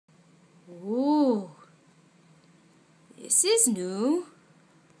This is new.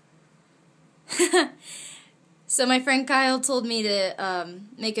 So my friend Kyle told me to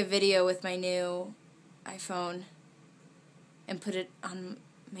make a video with my new iPhone and put it on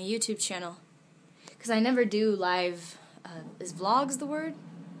my YouTube channel. Because I never do live, is vlogs the word?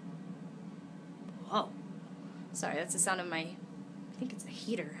 Whoa. Sorry, that's the sound of my, I think it's a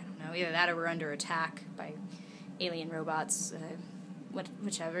heater. I don't know, either that or we're under attack by alien robots,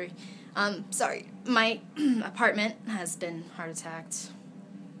 whichever. Sorry, my apartment has been heart attacked.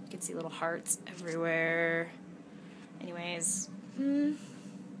 You can see little hearts everywhere. Anyways,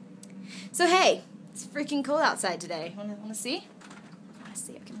 so hey, it's freaking cold outside today. Wanna see? I wanna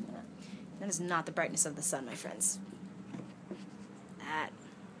see. Okay, that is not the brightness of the sun, my friends. That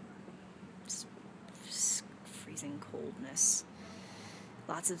just freezing coldness.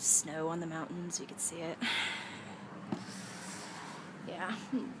 Lots of snow on the mountains. You can see it. Yeah,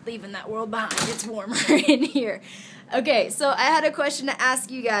 leaving that world behind. It's warmer in here. Okay, so I had a question to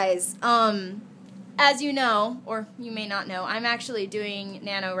ask you guys. As you know, or you may not know, I'm actually doing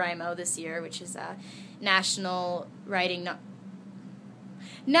Nanowrimo this year, which is a National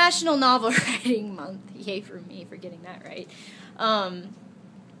Novel Writing Month. Yay for me for getting that right.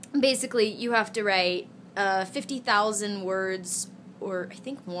 Basically, you have to write 50,000 words, or I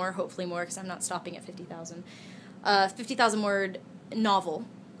think more, hopefully more, because I'm not stopping at 50,000. 50,000 word novel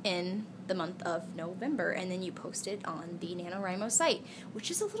in the month of November, and then you post it on the Nanowrimo site, which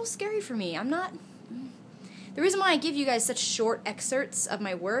is a little scary for me. The reason why I give you guys such short excerpts of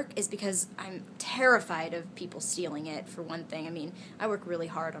my work is because I'm terrified of people stealing it, for one thing. I mean, I work really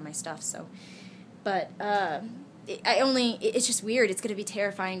hard on my stuff, so, but, it's just weird. It's going to be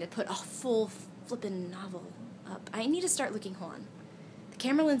terrifying to put a full flippin' novel up. I need to start looking, hold on. The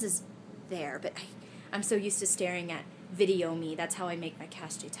camera lens is there, but I'm so used to staring at video me. That's how I make my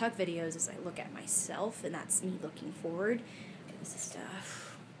Cassjaytuck videos, is I look at myself, and that's me looking forward. This is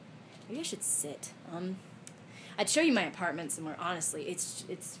stuff. Maybe I should sit. I'd show you my apartment somewhere. Honestly, it's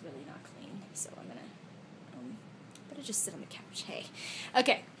really not clean, so I'm gonna better just sit on the couch. Hey,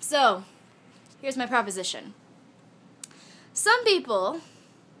 okay. So here's my proposition. Some people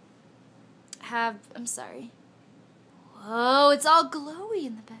have. I'm sorry. Whoa, it's all glowy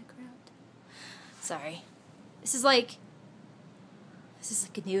in the background. Sorry. This is like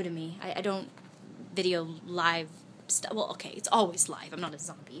new to me. I don't video live stuff. Well, okay, it's always live. I'm not a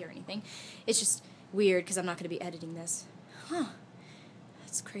zombie or anything. It's just weird because I'm not going to be editing this. Huh.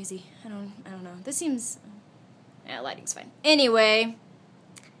 That's crazy. I don't know. This seems... Yeah, lighting's fine. Anyway,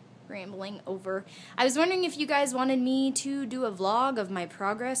 rambling over. I was wondering if you guys wanted me to do a vlog of my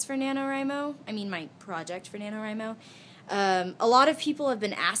progress for Nanowrimo. I mean, my project for Nanowrimo. A lot of people have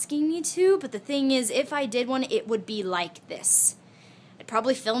been asking me to, but the thing is, if I did one, it would be like this. I'd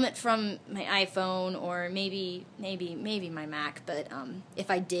probably film it from my iPhone or maybe my Mac, but if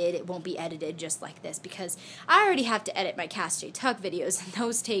I did, it won't be edited just like this because I already have to edit my Cassjaytuck videos, and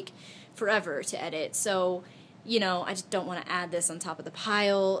those take forever to edit. So, you know, I just don't want to add this on top of the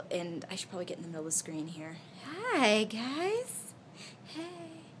pile, and I should probably get in the middle of the screen here. Hi, guys. Hey.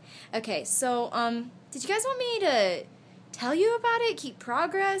 Okay, so, did you guys want me to tell you about it, keep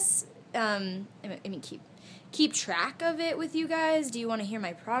progress, I mean keep track of it with you guys? Do you want to hear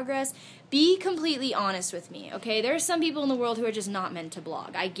my progress? Be completely honest with me, okay? There are some people in the world who are just not meant to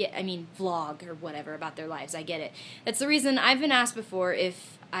blog. Vlog or whatever about their lives. I get it. That's the reason I've been asked before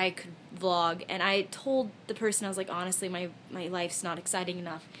if I could vlog, and I told the person, I was like, honestly, my life's not exciting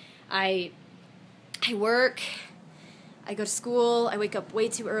enough. I work, I go to school, I wake up way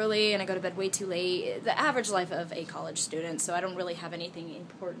too early, and I go to bed way too late. The average life of a college student, so I don't really have anything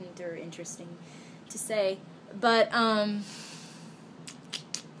important or interesting to say. But,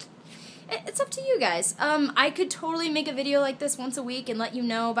 it's up to you guys. I could totally make a video like this once a week and let you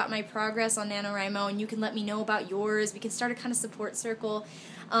know about my progress on Nanowrimo, and you can let me know about yours. We can start a kind of support circle.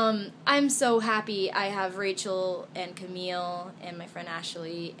 I'm so happy I have Rachel and Camille and my friend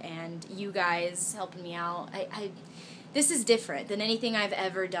Ashley and you guys helping me out. This is different than anything I've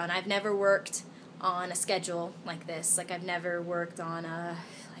ever done. I've never worked on a schedule like this. Like, I've never worked on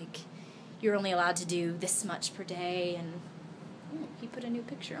you're only allowed to do this much per day, and he put a new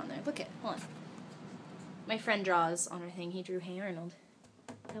picture on there. Look it, hold on. My friend draws on her thing. He drew Hey Arnold.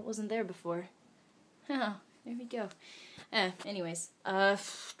 That wasn't there before. Oh, there we go. Anyways,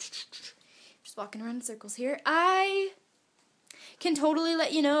 just walking around in circles here. I can totally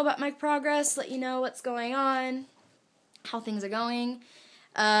let you know about my progress, let you know what's going on, how things are going.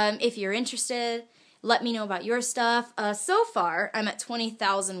 If you're interested, let me know about your stuff. So far, I'm at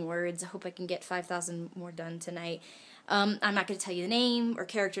 20,000 words. I hope I can get 5,000 more done tonight. I'm not going to tell you the name or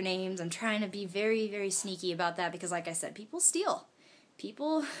character names. I'm trying to be very, very sneaky about that because, like I said, people steal.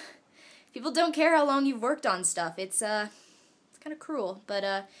 People don't care how long you've worked on stuff. It's kind of cruel,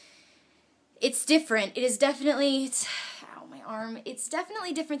 but it's different. It is definitely, ow, my arm. It's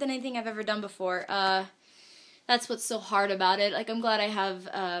definitely different than anything I've ever done before. That's what's so hard about it. Like, I'm glad I have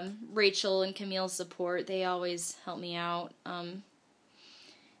Rachel and Camille's support. They always help me out.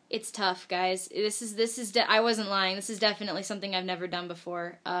 It's tough, guys. I wasn't lying. This is definitely something I've never done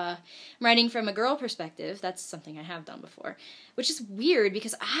before. Writing from a girl perspective, that's something I have done before. Which is weird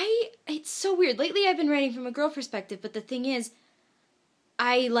because it's so weird. Lately I've been writing from a girl perspective, but the thing is,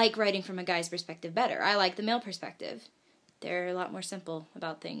 I like writing from a guy's perspective better. I like the male perspective. They're a lot more simple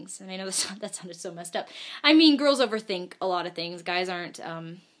about things. And I know that sounded so messed up. I mean, girls overthink a lot of things. Guys aren't,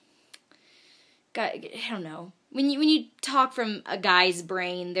 I don't know. When you talk from a guy's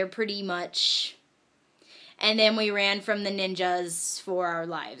brain, they're pretty much, and then we ran from the ninjas for our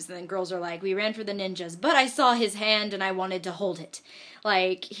lives. And then girls are like, we ran for the ninjas, but I saw his hand and I wanted to hold it.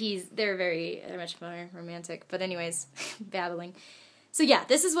 Like, they're much more romantic. But anyways, babbling. So yeah,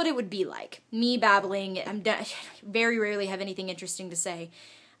 this is what it would be like. Me babbling. Very rarely have anything interesting to say.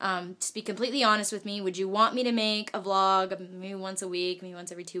 Just be completely honest with me. Would you want me to make a vlog maybe once a week, maybe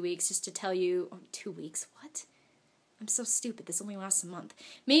once every 2 weeks, just to tell you, 2 weeks, what? I'm so stupid. This only lasts a month.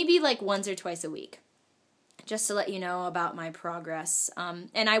 Maybe like once or twice a week, just to let you know about my progress.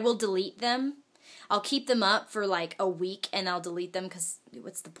 And I will delete them. I'll keep them up for like a week and I'll delete them because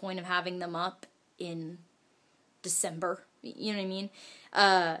what's the point of having them up in December? You know what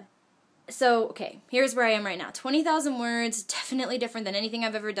I mean? So, okay, here's where I am right now. 20,000 words, definitely different than anything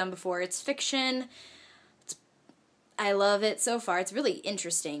I've ever done before. It's fiction. I love it so far. It's really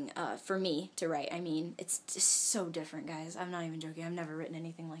interesting for me to write. I mean, it's just so different, guys. I'm not even joking. I've never written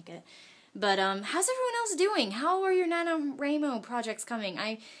anything like it. But how's everyone else doing? How are your Nanowrimo projects coming?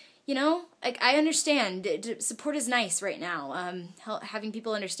 I understand. Support is nice right now. Having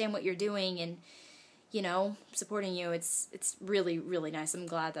people understand what you're doing and, supporting you, it's really, really nice. I'm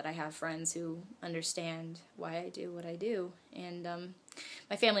glad that I have friends who understand why I do what I do. And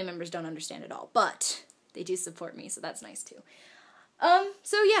my family members don't understand at all, but they do support me, so that's nice too.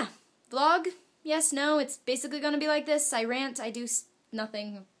 So yeah, vlog, yes, no, it's basically gonna be like this. I rant, I do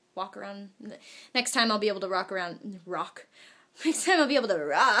nothing, walk around. Next time I'll be able to rock around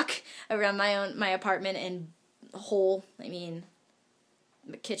my apartment and whole. I mean,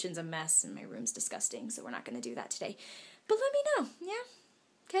 the kitchen's a mess and my room's disgusting, so we're not gonna do that today. But let me know, yeah?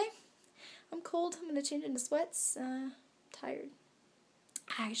 Okay? I'm cold, I'm gonna change into sweats, tired.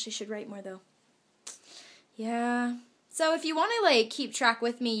 I actually should write more though. Yeah. So if you want to, keep track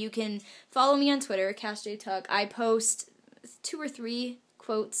with me, you can follow me on Twitter, Cassjaytuck. I post 2 or 3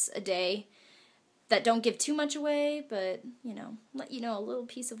 quotes a day that don't give too much away, but, let you know a little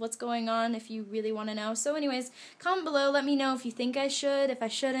piece of what's going on if you really want to know. So anyways, comment below, let me know if you think I should, if I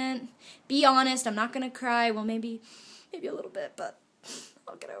shouldn't. Be honest, I'm not going to cry. Well, maybe a little bit, but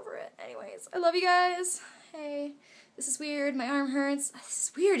I'll get over it. Anyways, I love you guys. Hey. This is weird. My arm hurts. This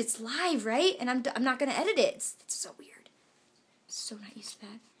is weird. It's live, right? And I'm not going to edit it. It's so weird. I'm so not used to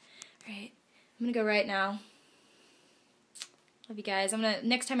that. All right. I'm going to go right now. Love you guys.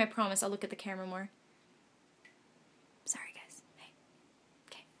 Next time I promise I'll look at the camera more. Sorry, guys. Hey.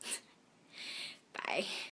 Okay. Bye.